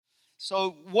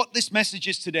So what this message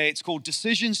is today, it's called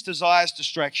Decisions, Desires,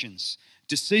 Distractions.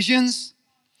 Decisions,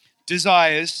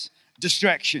 Desires,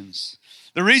 Distractions.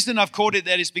 The reason I've called it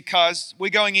that is because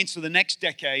we're going into the next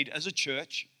decade as a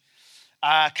church,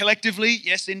 collectively,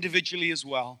 yes, individually as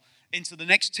well, into the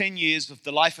next 10 years of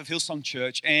the life of Hillsong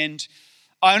Church. And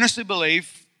I honestly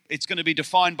believe it's going to be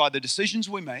defined by the decisions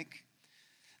we make,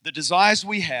 the desires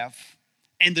we have,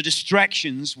 and the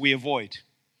distractions we avoid.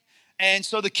 And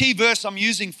so the key verse I'm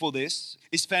using for this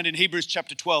is found in Hebrews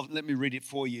chapter 12. Let me read it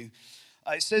for you.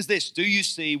 It says this, do you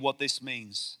see what this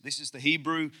means? This is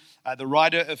the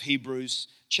writer of Hebrews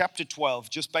chapter 12,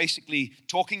 just basically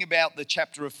talking about the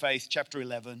chapter of faith, chapter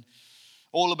 11,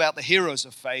 all about the heroes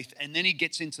of faith. And then he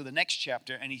gets into the next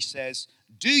chapter and he says,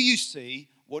 do you see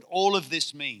what all of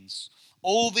this means?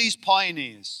 All these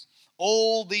pioneers,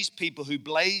 all these people who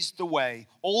blazed the way,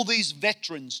 all these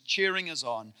veterans cheering us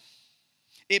on,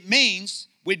 it means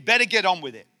we'd better get on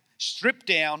with it. Strip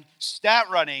down, start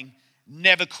running,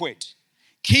 never quit.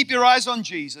 Keep your eyes on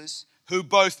Jesus, who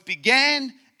both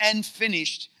began and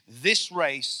finished this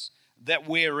race that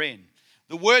we're in.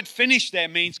 The word finish there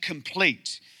means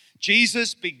complete.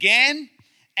 Jesus began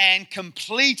and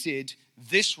completed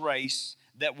this race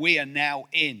that we are now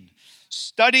in.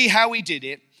 Study how he did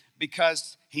it,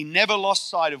 because he never lost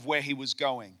sight of where he was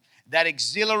going. That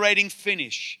exhilarating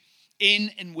finish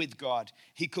in and with God.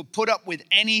 He could put up with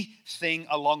anything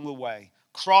along the way.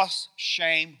 Cross,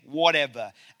 shame,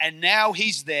 whatever. And now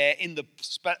he's there in the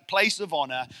place of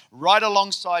honor, right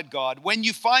alongside God. When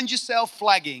you find yourself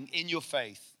flagging in your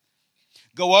faith,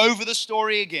 go over the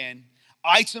story again,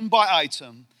 item by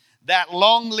item. That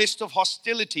long list of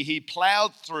hostility he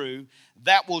plowed through,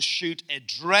 that will shoot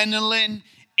adrenaline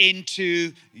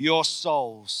into your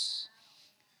souls.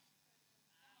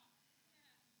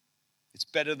 It's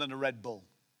better than a Red Bull.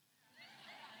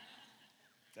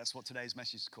 That's what today's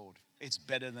message is called. It's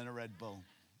better than a Red Bull.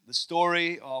 The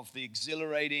story of the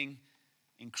exhilarating,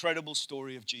 incredible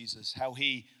story of Jesus, how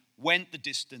he went the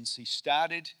distance, he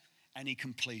started and he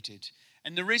completed.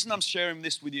 And the reason I'm sharing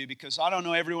this with you, because I don't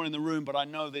know everyone in the room, but I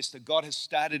know this, that God has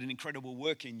started an incredible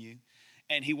work in you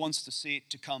and he wants to see it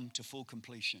to come to full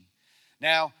completion.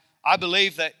 Now, I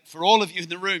believe that for all of you in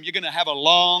the room, you're going to have a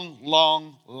long,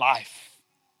 long life.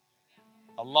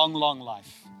 A long, long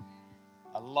life.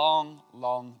 A long,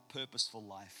 long, purposeful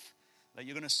life. That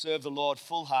you're going to serve the Lord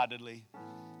full-heartedly,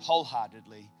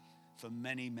 wholeheartedly for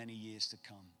many, many years to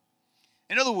come.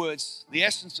 In other words, the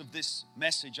essence of this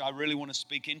message I really want to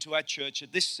speak into our church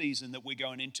at this season that we're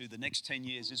going into, the next 10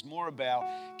 years, is more about,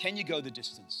 can you go the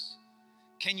distance?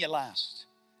 Can you last?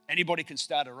 Anybody can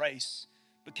start a race,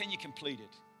 but can you complete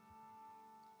it?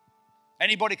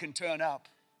 Anybody can turn up,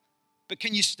 but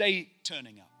can you stay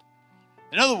turning up?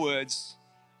 In other words,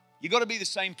 you've got to be the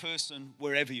same person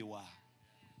wherever you are.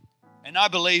 And I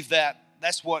believe that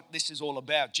that's what this is all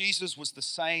about. Jesus was the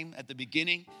same at the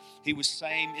beginning. He was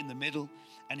same in the middle.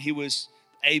 And he was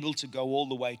able to go all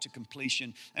the way to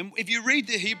completion. And if you read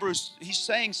the Hebrews, he's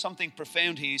saying something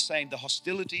profound here. He's saying the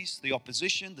hostilities, the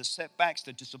opposition, the setbacks,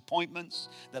 the disappointments,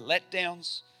 the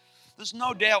letdowns. There's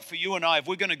no doubt for you and I, if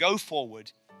we're going to go forward,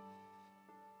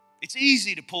 it's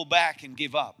easy to pull back and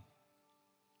give up.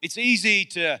 It's easy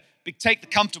to take the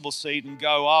comfortable seat and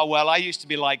go, oh, well, I used to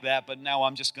be like that, but now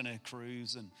I'm just going to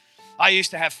cruise. And I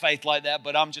used to have faith like that,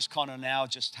 but I'm just kind of now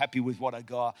just happy with what I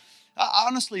got. I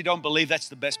honestly don't believe that's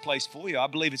the best place for you. I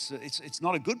believe it's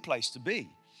not a good place to be.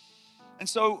 And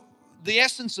so the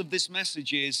essence of this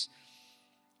message is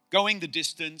going the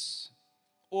distance,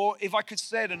 or if I could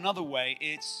say it another way,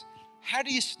 it's how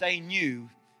do you stay new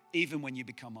even when you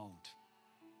become old?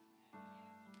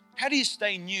 How do you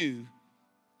stay new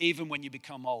even when you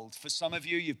become old? For some of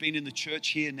you, you've been in the church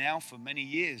here now for many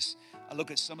years. I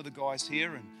look at some of the guys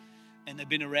here and they've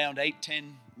been around 8,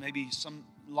 10, maybe some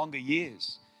longer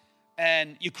years.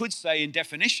 And you could say in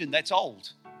definition, that's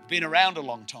old, been around a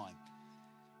long time.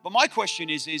 But my question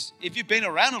is if you've been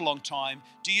around a long time,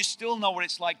 do you still know what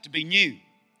it's like to be new?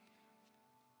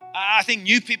 I think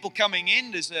new people coming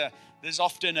in, there's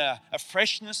often a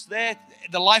freshness there.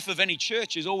 The life of any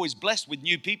church is always blessed with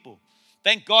new people.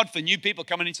 Thank God for new people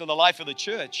coming into the life of the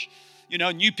church. You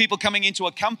know, new people coming into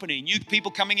a company, new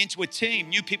people coming into a team,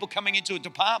 new people coming into a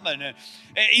department.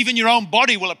 Even your own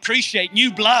body will appreciate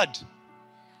new blood.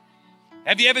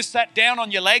 Have you ever sat down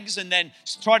on your legs and then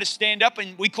try to stand up?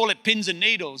 And we call it pins and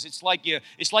needles. It's like your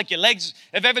legs.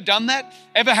 Have you ever done that?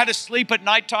 Ever had to sleep at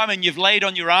nighttime and you've laid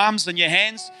on your arms and your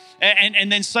hands?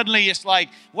 And then suddenly it's like,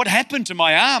 what happened to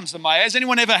my arms and my... Has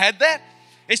anyone ever had that?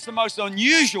 It's the most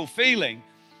unusual feeling.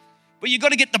 But you've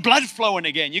got to get the blood flowing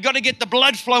again. You've got to get the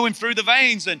blood flowing through the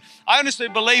veins. And I honestly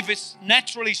believe it's,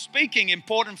 naturally speaking,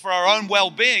 important for our own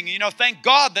well-being. You know, thank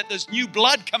God that there's new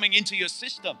blood coming into your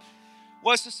system.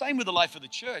 Well, it's the same with the life of the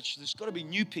church. There's got to be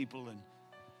new people.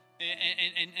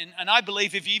 And I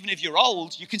believe even if you're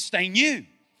old, you can stay new.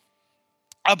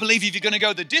 I believe if you're going to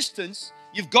go the distance,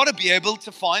 you've got to be able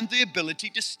to find the ability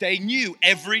to stay new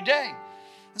every day.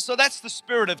 And so that's the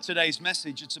spirit of today's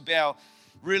message. It's about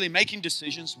really making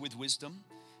decisions with wisdom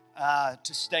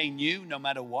to stay new no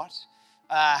matter what.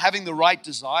 Having the right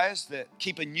desires that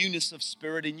keep a newness of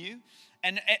spirit in you.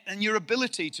 And your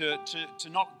ability to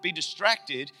not be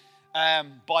distracted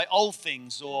by old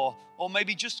things or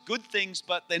maybe just good things,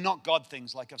 but they're not God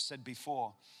things, like I've said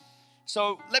before.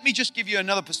 So let me just give you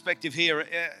another perspective here.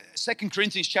 2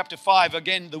 Corinthians chapter 5,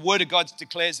 again, the Word of God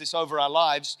declares this over our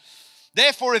lives.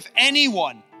 Therefore, if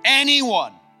anyone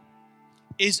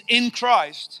is in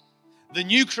Christ, the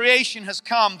new creation has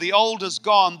come, the old is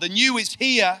gone, the new is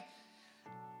here.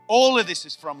 All of this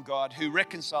is from God, who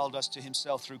reconciled us to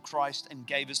himself through Christ and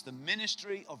gave us the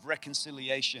ministry of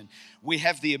reconciliation. We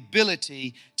have the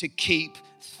ability to keep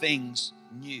things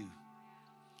new.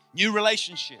 New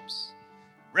relationships.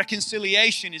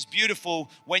 Reconciliation is beautiful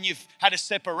when you've had a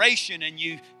separation and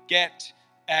you get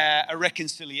a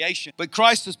reconciliation. But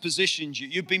Christ has positioned you.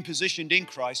 You've been positioned in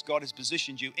Christ. God has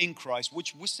positioned you in Christ,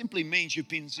 which simply means you've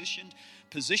been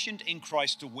positioned in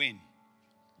Christ to win.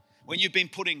 When you've been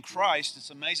put in Christ,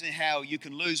 it's amazing how you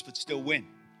can lose but still win.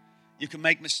 You can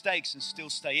make mistakes and still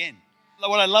stay in.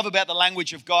 What I love about the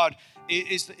language of God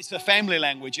is it's a family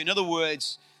language. In other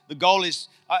words, the goal is,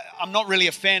 I'm not really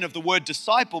a fan of the word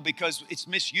disciple because it's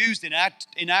misused in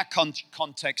our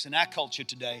context, in our culture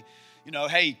today. You know,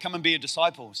 hey, come and be a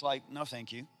disciple. It's like, no,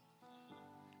 thank you.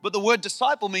 But the word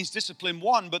disciple means discipline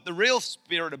one, but the real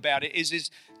spirit about it is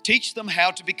teach them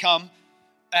how to become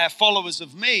followers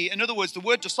of me. In other words, the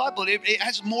word disciple, it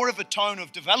has more of a tone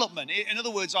of development. In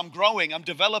other words, I'm growing, I'm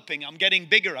developing, I'm getting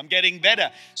bigger, I'm getting better.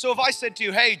 So if I said to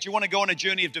you, hey, do you want to go on a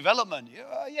journey of development?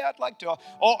 Yeah, I'd like to.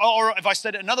 Or if I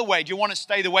said it another way, do you want to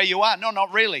stay the way you are? No,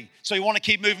 not really. So you want to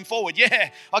keep moving forward? Yeah.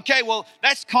 Okay, well,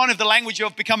 that's kind of the language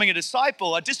of becoming a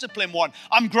disciple, a disciplined one.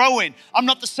 I'm growing. I'm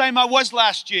not the same I was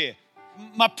last year.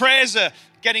 My prayers are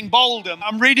getting bolder.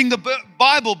 I'm reading the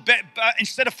Bible.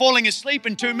 Instead of falling asleep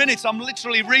in 2 minutes, I'm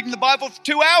literally reading the Bible for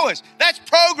 2 hours. That's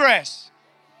progress.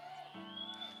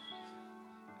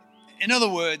 In other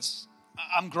words,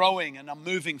 I'm growing and I'm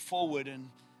moving forward, and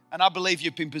I believe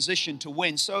you've been positioned to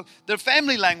win. So the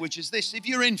family language is this. If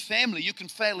you're in family, you can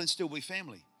fail and still be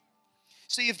family.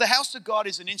 See, if the house of God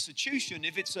is an institution,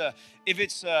 if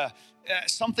it's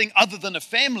something other than a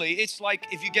family, it's like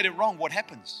if you get it wrong, what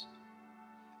happens?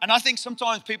 And I think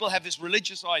sometimes people have this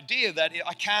religious idea that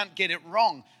I can't get it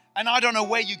wrong. And I don't know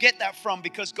where you get that from,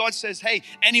 because God says, hey,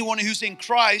 anyone who's in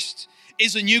Christ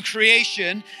is a new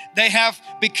creation. They have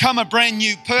become a brand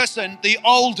new person. The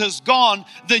old has gone,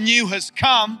 the new has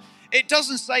come. It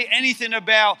doesn't say anything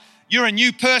about you're a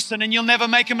new person and you'll never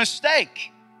make a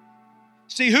mistake.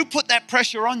 See, who put that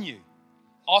pressure on you?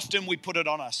 Often we put it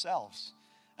on ourselves.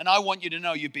 And I want you to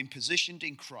know you've been positioned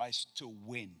in Christ to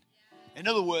win. In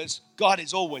other words, God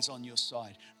is always on your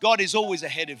side. God is always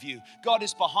ahead of you. God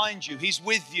is behind you. He's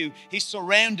with you. He's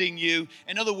surrounding you.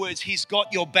 In other words, He's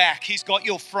got your back. He's got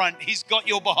your front. He's got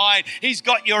your behind. He's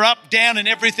got your up, down, and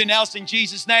everything else. In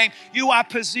Jesus' name, you are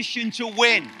positioned to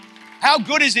win. How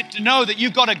good is it to know that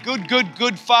you've got a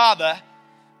good Father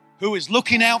who is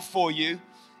looking out for you,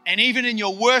 and even in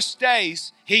your worst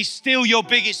days, He's still your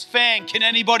biggest fan. Can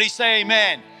anybody say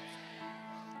amen?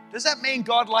 Does that mean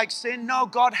God likes sin? No,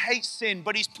 God hates sin,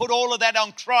 but He's put all of that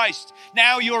on Christ.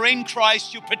 Now you're in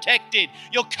Christ, you're protected,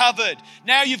 you're covered.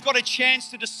 Now you've got a chance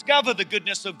to discover the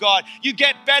goodness of God. You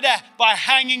get better by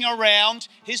hanging around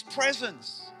His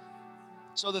presence.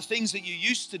 So the things that you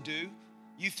used to do,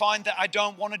 you find that I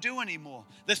don't want to do anymore.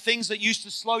 The things that used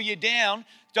to slow you down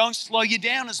don't slow you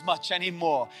down as much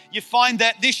anymore. You find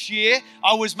that this year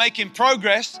I was making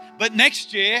progress, but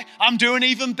next year I'm doing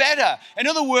even better. In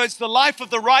other words, the life of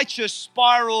the righteous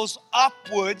spirals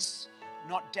upwards,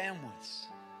 not downwards.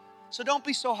 So don't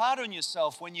be so hard on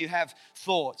yourself when you have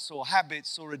thoughts or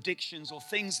habits or addictions or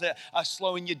things that are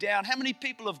slowing you down. How many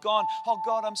people have gone, oh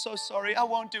God, I'm so sorry, I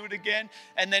won't do it again.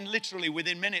 And then literally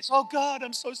within minutes, oh God,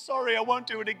 I'm so sorry, I won't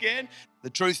do it again. The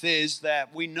truth is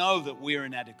that we know that we're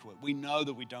inadequate. We know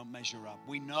that we don't measure up.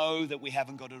 We know that we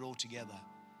haven't got it all together.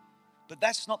 But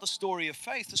that's not the story of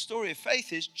faith. The story of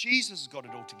faith is Jesus has got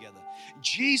it all together.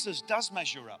 Jesus does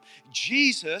measure up.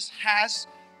 Jesus has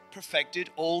perfected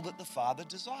all that the Father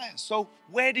desires. So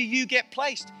where do you get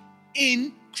placed?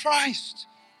 In Christ.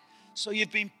 So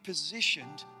you've been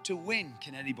positioned to win.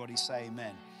 Can anybody say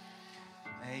amen?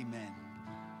 Amen.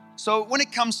 So when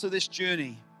it comes to this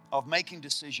journey of making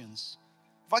decisions,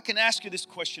 if I can ask you this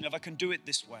question, if I can do it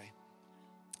this way,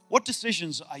 what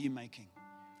decisions are you making?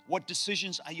 What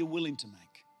decisions are you willing to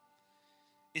make?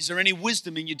 Is there any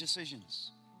wisdom in your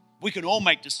decisions? We can all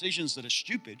make decisions that are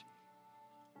stupid,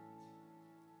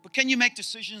 but can you make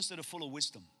decisions that are full of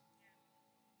wisdom?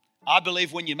 I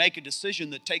believe when you make a decision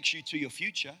that takes you to your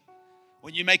future,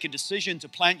 when you make a decision to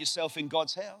plant yourself in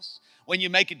God's house, when you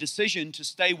make a decision to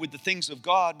stay with the things of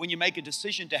God, when you make a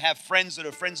decision to have friends that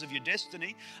are friends of your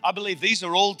destiny, I believe these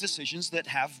are all decisions that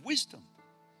have wisdom.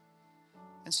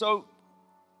 And so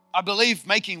I believe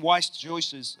making wise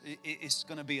choices is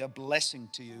going to be a blessing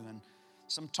to you. And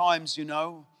sometimes,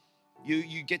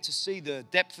 you get to see the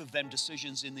depth of them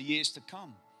decisions in the years to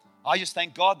come. I just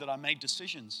thank God that I made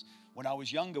decisions when I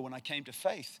was younger, when I came to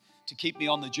faith, to keep me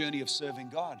on the journey of serving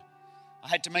God. I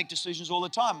had to make decisions all the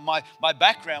time. My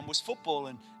background was football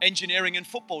and engineering and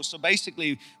football. So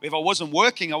basically, if I wasn't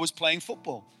working, I was playing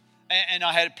football. And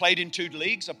I had played in 2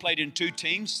 leagues. I played in 2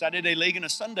 teams, Saturday league and a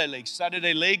Sunday league.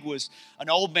 Saturday league was an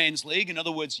old man's league. In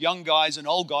other words, young guys and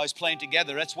old guys playing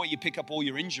together. That's where you pick up all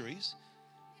your injuries.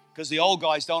 Because the old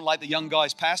guys don't like the young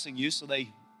guys passing you, so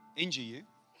they injure you.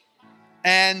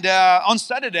 And on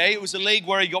Saturday, it was a league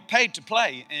where he got paid to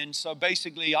play. And so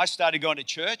basically, I started going to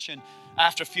church. And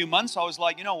after a few months, I was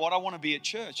like, you know what? I want to be at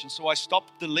church. And so I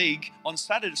stopped the league on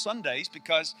Sundays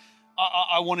because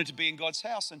I wanted to be in God's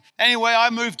house. And anyway, I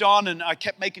moved on and I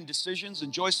kept making decisions.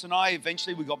 And Joyce and I,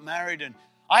 eventually we got married. And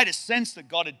I had a sense that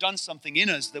God had done something in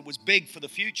us that was big for the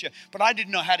future, but I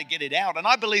didn't know how to get it out. And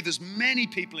I believe there's many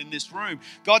people in this room.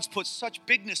 God's put such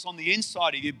bigness on the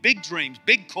inside of you, big dreams,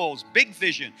 big calls, big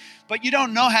vision, but you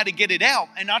don't know how to get it out.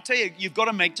 And I tell you, you've got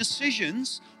to make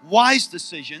decisions, wise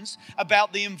decisions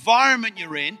about the environment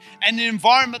you're in and the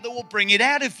environment that will bring it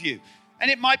out of you.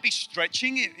 And it might be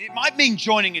stretching. It might mean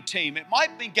joining a team. It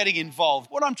might mean getting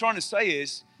involved. What I'm trying to say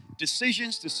is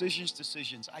decisions.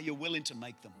 Are you willing to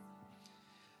make them?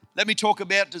 Let me talk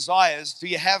about desires. Do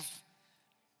you have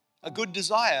a good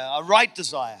desire, a right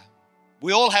desire?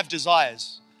 We all have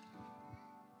desires.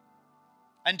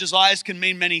 And desires can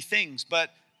mean many things, but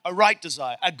a right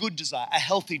desire, a good desire, a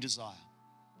healthy desire.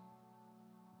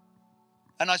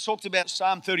 And I talked about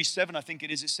Psalm 37, I think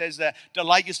it is. It says that,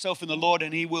 delight yourself in the Lord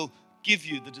and He will give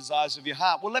you the desires of your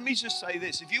heart. Well, let me just say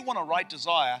this. If you want a right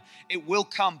desire, it will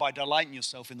come by delighting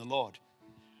yourself in the Lord.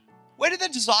 Where did the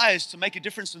desires to make a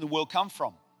difference in the world come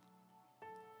from?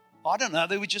 I don't know,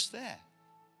 they were just there.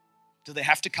 Do they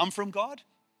have to come from God?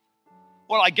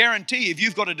 Well, I guarantee if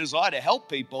you've got a desire to help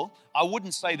people, I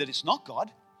wouldn't say that it's not God.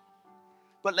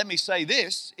 But let me say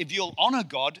this, if you'll honor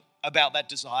God about that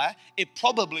desire, it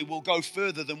probably will go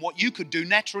further than what you could do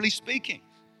naturally speaking.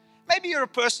 Maybe you're a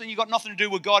person, you've got nothing to do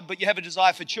with God, but you have a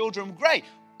desire for children. Great,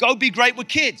 go be great with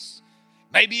kids.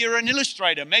 Maybe you're an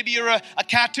illustrator. Maybe you're a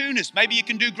cartoonist. Maybe you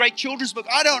can do great children's books.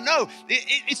 I don't know.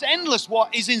 It's endless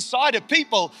what is inside of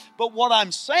people. But what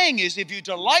I'm saying is if you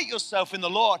delight yourself in the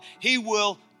Lord, He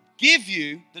will give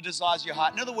you the desires of your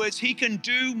heart. In other words, He can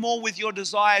do more with your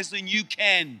desires than you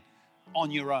can on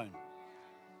your own.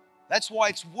 That's why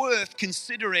it's worth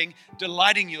considering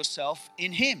delighting yourself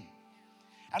in Him.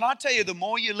 And I tell you, the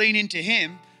more you lean into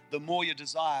Him, the more your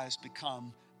desires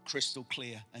become crystal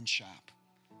clear and sharp.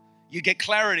 You get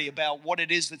clarity about what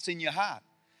it is that's in your heart.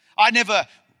 I never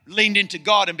leaned into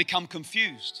God and become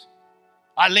confused.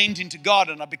 I leaned into God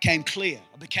and I became clear.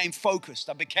 I became focused.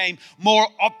 I became more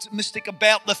optimistic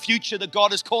about the future that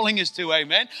God is calling us to,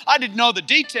 amen. I didn't know the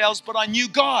details, but I knew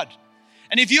God.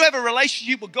 And if you have a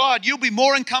relationship with God, you'll be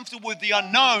more uncomfortable with the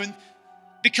unknown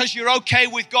because you're okay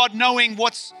with God knowing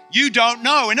what you don't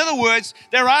know. In other words,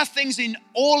 there are things in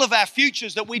all of our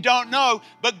futures that we don't know,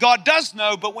 but God does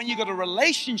know. But when you've got a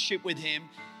relationship with Him,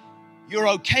 you're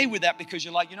okay with that because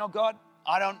you're like, you know, God,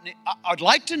 I'd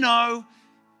like to know,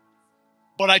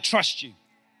 but I trust you.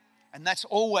 And that's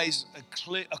always a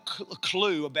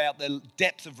clue about the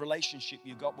depth of relationship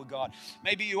you've got with God.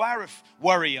 Maybe you are a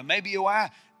worrier. Maybe you are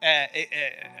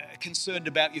concerned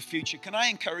about your future. Can I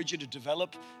encourage you to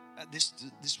develop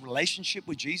this relationship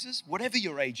with Jesus? Whatever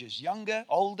your age is, younger,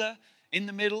 older, in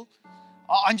the middle.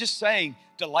 I'm just saying,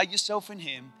 delight yourself in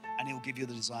Him and He'll give you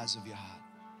the desires of your heart.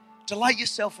 Delight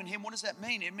yourself in Him. What does that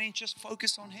mean? It means just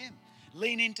focus on Him.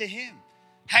 Lean into Him.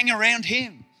 Hang around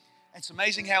Him. It's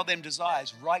amazing how them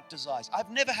desires, right desires. I've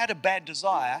never had a bad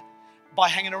desire by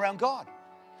hanging around God.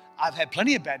 I've had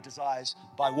plenty of bad desires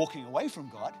by walking away from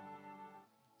God.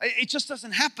 It just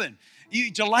doesn't happen. You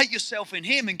delight yourself in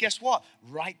Him and guess what?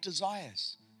 Right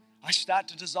desires. I start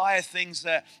to desire things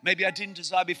that maybe I didn't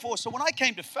desire before. So when I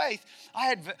came to faith, I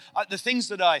had the things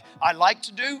that I liked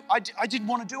to do, I didn't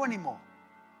want to do anymore.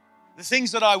 The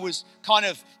things that I was kind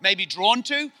of maybe drawn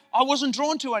to, I wasn't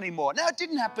drawn to anymore. Now, it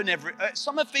didn't happen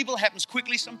some people it happens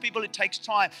quickly, some people it takes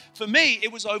time. For me,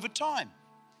 it was over time.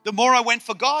 The more I went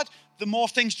for God, the more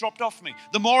things dropped off me.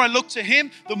 The more I looked to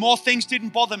Him, the more things didn't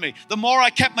bother me. The more I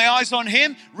kept my eyes on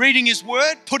Him, reading His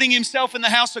Word, putting myself in the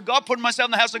house of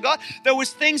God, there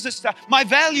was things that my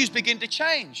values begin to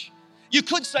change. You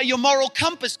could say your moral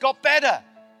compass got better.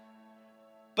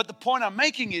 But the point I'm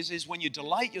making is when you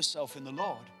delight yourself in the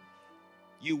Lord,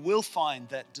 you will find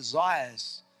that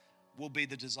desires will be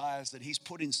the desires that He's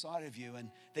put inside of you, and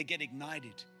they get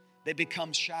ignited. They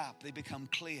become sharp. They become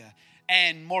clear.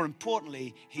 And more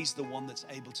importantly, He's the one that's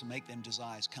able to make them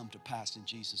desires come to pass in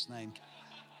Jesus' name.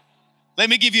 Let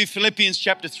me give you Philippians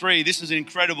chapter 3. This is an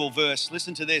incredible verse.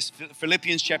 Listen to this.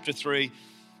 Philippians chapter 3,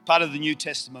 part of the New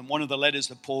Testament, one of the letters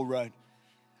that Paul wrote.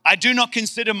 I do not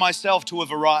consider myself to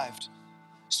have arrived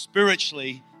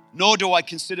spiritually, nor do I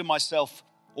consider myself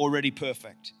already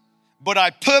perfect. But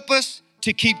I purpose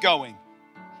to keep going,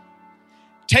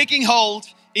 taking hold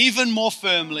even more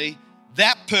firmly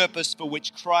that purpose for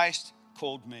which Christ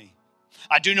called me.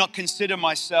 I do not consider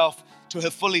myself to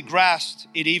have fully grasped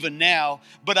it even now,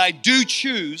 but I do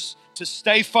choose to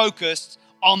stay focused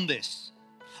on this.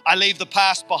 I leave the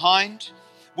past behind.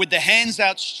 With the hands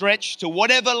outstretched to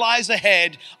whatever lies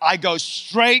ahead, I go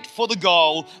straight for the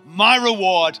goal, my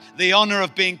reward, the honor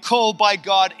of being called by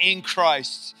God in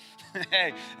Christ.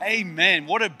 Amen.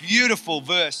 What a beautiful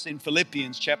verse in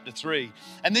Philippians chapter 3.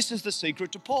 And this is the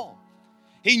secret to Paul.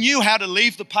 He knew how to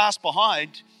leave the past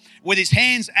behind with his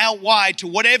hands out wide to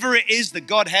whatever it is that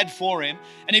God had for him.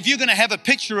 And if you're going to have a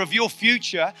picture of your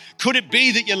future, could it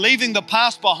be that you're leaving the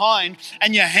past behind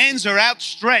and your hands are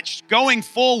outstretched, going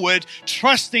forward,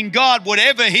 trusting God,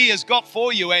 whatever He has got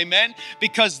for you, amen?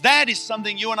 Because that is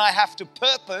something you and I have to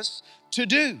purpose to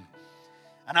do.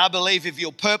 And I believe if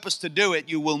you'll purpose to do it,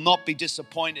 you will not be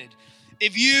disappointed.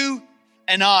 If you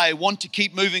and I want to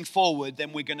keep moving forward,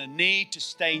 then we're going to need to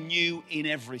stay new in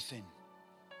everything.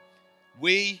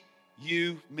 We,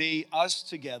 you, me, us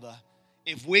together,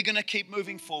 if we're going to keep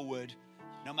moving forward,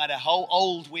 no matter how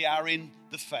old we are in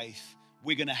the faith,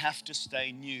 we're going to have to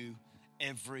stay new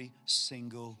every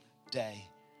single day.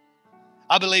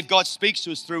 I believe God speaks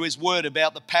to us through His Word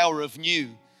about the power of new.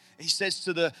 He says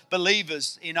to the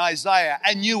believers in Isaiah,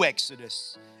 a new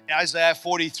exodus. In Isaiah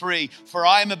 43, for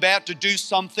I am about to do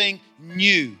something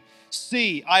new.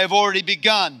 See, I have already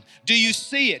begun. Do you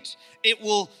see it?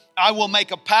 I will make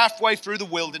a pathway through the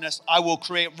wilderness. I will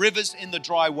create rivers in the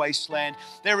dry wasteland.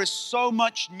 There is so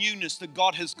much newness that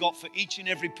God has got for each and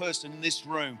every person in this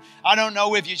room. I don't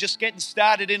know if you're just getting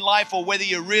started in life or whether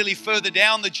you're really further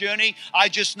down the journey. I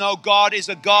just know God is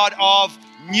a God of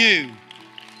new.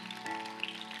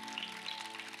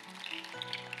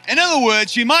 In other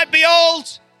words, you might be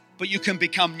old, but you can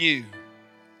become new.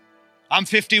 I'm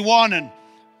 51 and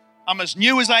I'm as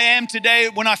new as I am today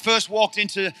when I first walked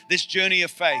into this journey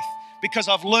of faith, because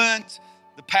I've learned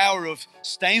the power of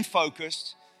staying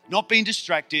focused, not being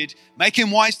distracted,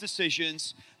 making wise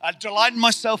decisions. I delight in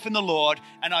myself in the Lord,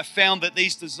 and I found that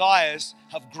these desires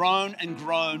have grown and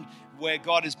grown where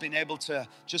God has been able to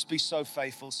just be so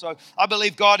faithful. So I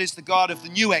believe God is the God of the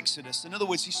new exodus. In other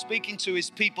words, He's speaking to His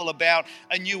people about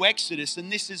a new exodus,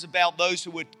 and this is about those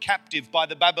who were captive by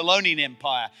the Babylonian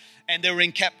Empire, and they were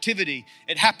in captivity.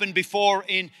 It happened before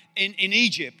in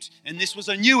Egypt, and this was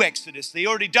a new exodus. They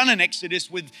already done an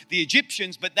exodus with the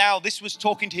Egyptians, but now this was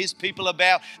talking to His people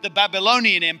about the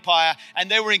Babylonian Empire, and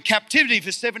they were in captivity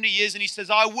for 70 years, and He says,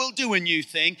 I will do a new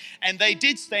thing. And they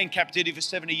did stay in captivity for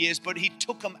 70 years, but He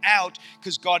took them out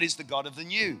because God is the God of the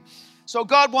new. So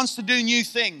God wants to do new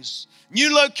things,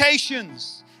 new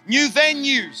locations, new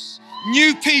venues,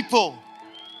 new people,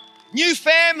 new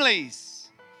families,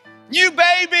 new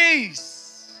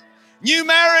babies, new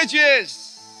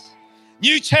marriages,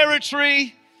 new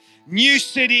territory, new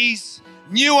cities,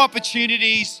 new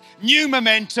opportunities, new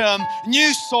momentum,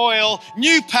 new soil,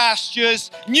 new pastures,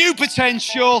 new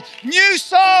potential, new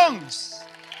songs,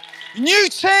 new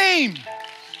team,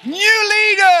 new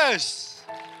leaders,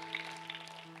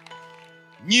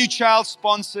 new child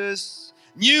sponsors,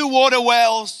 new water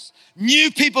wells,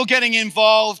 new people getting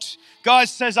involved. God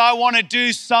says, I want to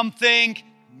do something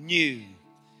new.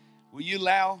 Will you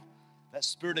allow that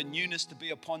spirit of newness to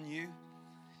be upon you?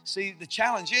 See, the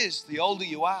challenge is the older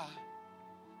you are,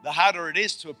 the harder it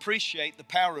is to appreciate the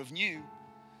power of new.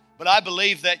 But I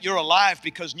believe that you're alive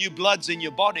because new blood's in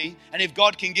your body. And if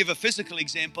God can give a physical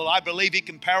example, I believe He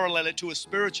can parallel it to a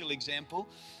spiritual example.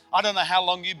 I don't know how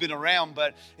long you've been around,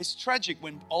 but it's tragic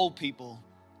when old people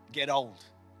get old.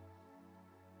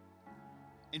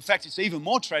 In fact, it's even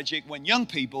more tragic when young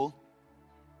people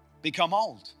become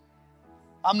old.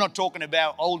 I'm not talking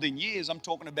about old in years, I'm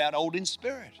talking about old in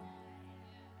spirit.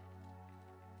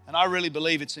 And I really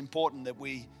believe it's important that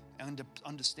we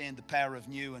understand the power of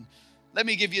new. And let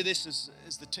me give you this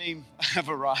as the team have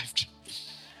arrived.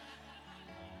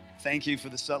 Thank you for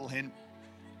the subtle hint.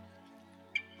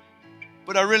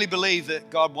 But I really believe that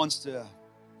God wants to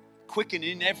quicken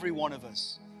in every one of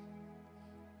us,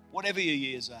 whatever your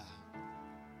years are,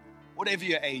 whatever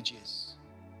your age is.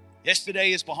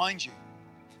 Yesterday is behind you.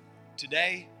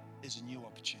 Today is a new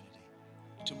opportunity.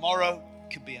 Tomorrow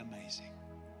could be amazing.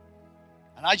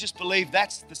 And I just believe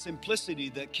that's the simplicity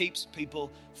that keeps people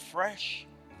fresh,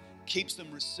 keeps them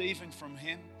receiving from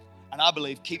Him, and I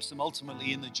believe keeps them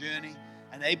ultimately in the journey,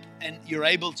 and you're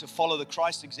able to follow the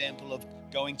Christ example of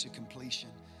going to completion.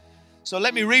 So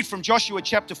let me read from Joshua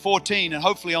chapter 14, and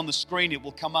hopefully on the screen it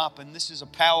will come up. And this is a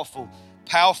powerful,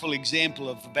 powerful example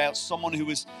about someone who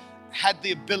has had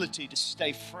the ability to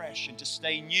stay fresh and to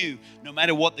stay new no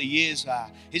matter what the years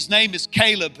are. His name is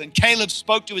Caleb, and Caleb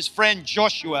spoke to his friend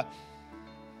Joshua.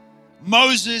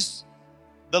 Moses,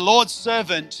 the Lord's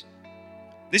servant.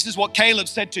 This is what Caleb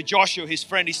said to Joshua, his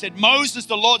friend. He said, Moses,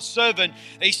 the Lord's servant,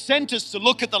 he sent us to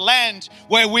look at the land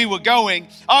where we were going.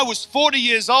 I was 40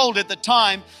 years old at the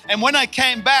time, and when I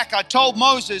came back, I told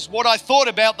Moses what I thought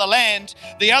about the land.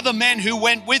 The other men who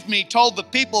went with me told the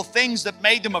people things that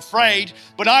made them afraid,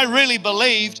 but I really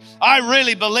believed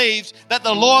that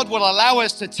the Lord will allow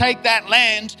us to take that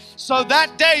land. So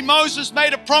that day, Moses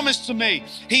made a promise to me.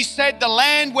 He said, the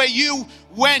land where you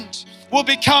went will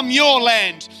become your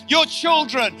land. Your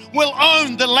children will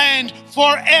own the land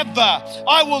forever.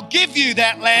 I will give you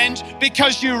that land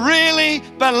because you really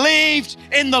believed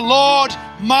in the Lord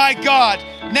my God.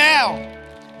 Now,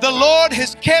 the Lord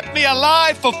has kept me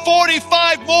alive for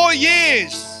 45 more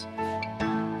years.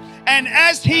 And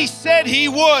as He said He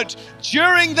would,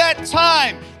 during that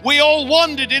time, we all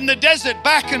wandered in the desert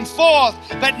back and forth,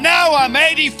 but now I'm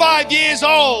 85 years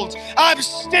old. I'm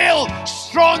still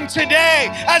strong today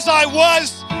as I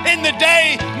was in the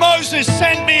day Moses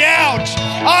sent me out.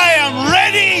 I am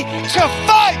ready to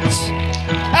fight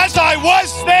as I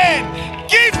was then.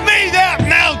 Give me that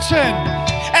mountain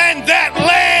and that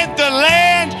land, the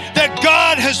land that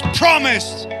God has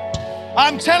promised.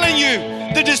 I'm telling you,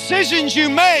 the decisions you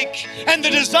make and the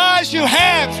desires you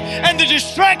have and the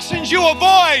distractions you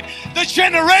avoid, the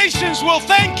generations will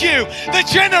thank you. The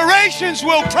generations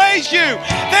will praise you.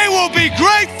 They will be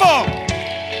grateful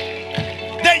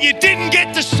that you didn't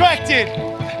get distracted,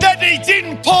 that you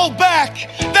didn't pull back,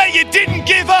 that you didn't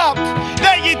give up,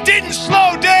 that you didn't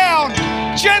slow down.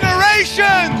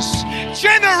 Generations,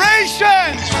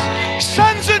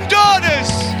 sons and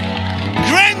daughters,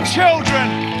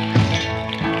 grandchildren,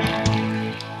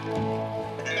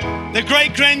 the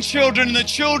great-grandchildren and the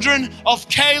children of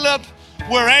Caleb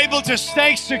were able to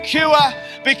stay secure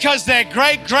because their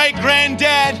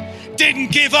great-great-granddad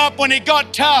didn't give up when it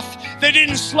got tough. They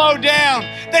didn't slow down.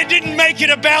 They didn't make it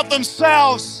about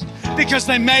themselves because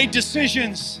they made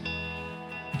decisions.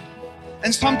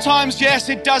 And sometimes, yes,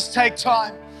 it does take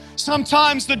time.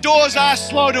 Sometimes the doors are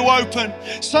slow to open.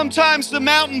 Sometimes the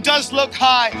mountain does look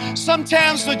high.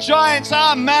 Sometimes the giants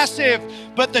are massive.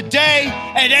 But the day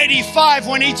at 85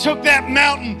 when he took that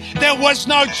mountain, there was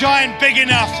no giant big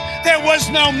enough. There was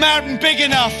no mountain big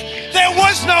enough. There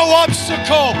was no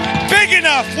obstacle big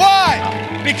enough.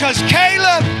 Why? Because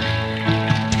Caleb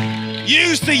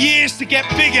used the years to get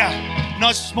bigger,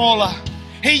 not smaller.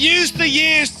 He used the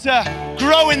years to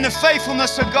grow in the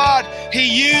faithfulness of God. He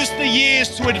used the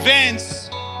years to advance.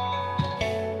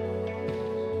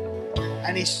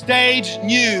 And he stayed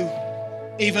new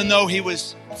even though he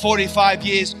was 45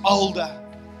 years older.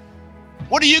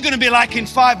 What are you going to be like in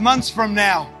 5 months from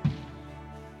now?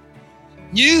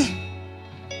 New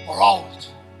or old?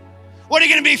 What are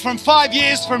you going to be from 5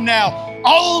 years from now?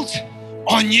 Old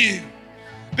or new?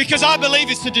 Because I believe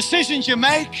it's the decisions you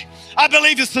make. I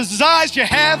believe it's the desires you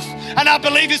have. And I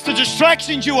believe it's the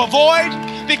distractions you avoid.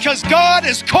 Because God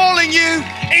is calling you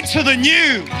into the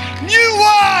new. New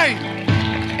wine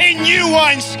in new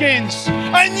wineskins.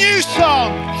 A new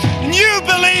song. New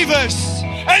believers.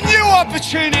 A new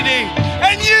opportunity.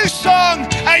 A new song.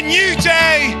 A new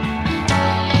day.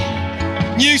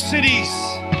 New cities.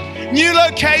 New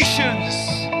locations.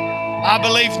 I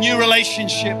believe new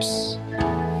relationships.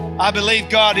 I believe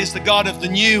God is the God of the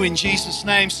new in Jesus'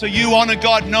 name. So you honor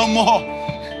God no more.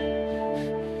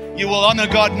 You will honor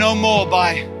God no more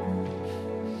by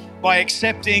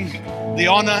accepting the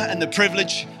honor and the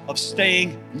privilege of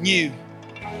staying new.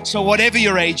 So whatever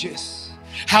your age is,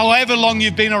 however long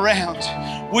you've been around,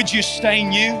 would you stay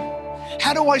new?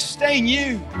 How do I stay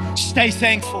new? Stay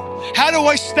thankful. How do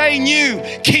I stay new?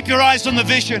 Keep your eyes on the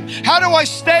vision. How do I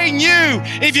stay new?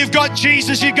 If you've got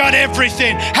Jesus, you've got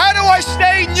everything. How do I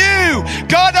stay new?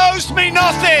 God owes me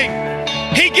nothing.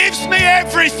 He gives me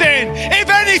everything. If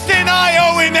anything, I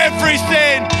owe him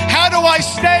everything. How do I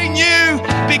stay new?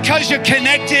 Because you're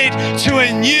connected to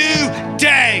a new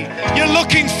day. You're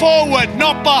looking forward,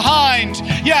 not behind.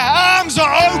 Your arms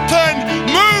are open,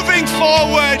 moving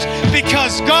forward,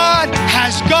 because God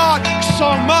has got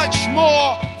so much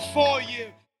more for you.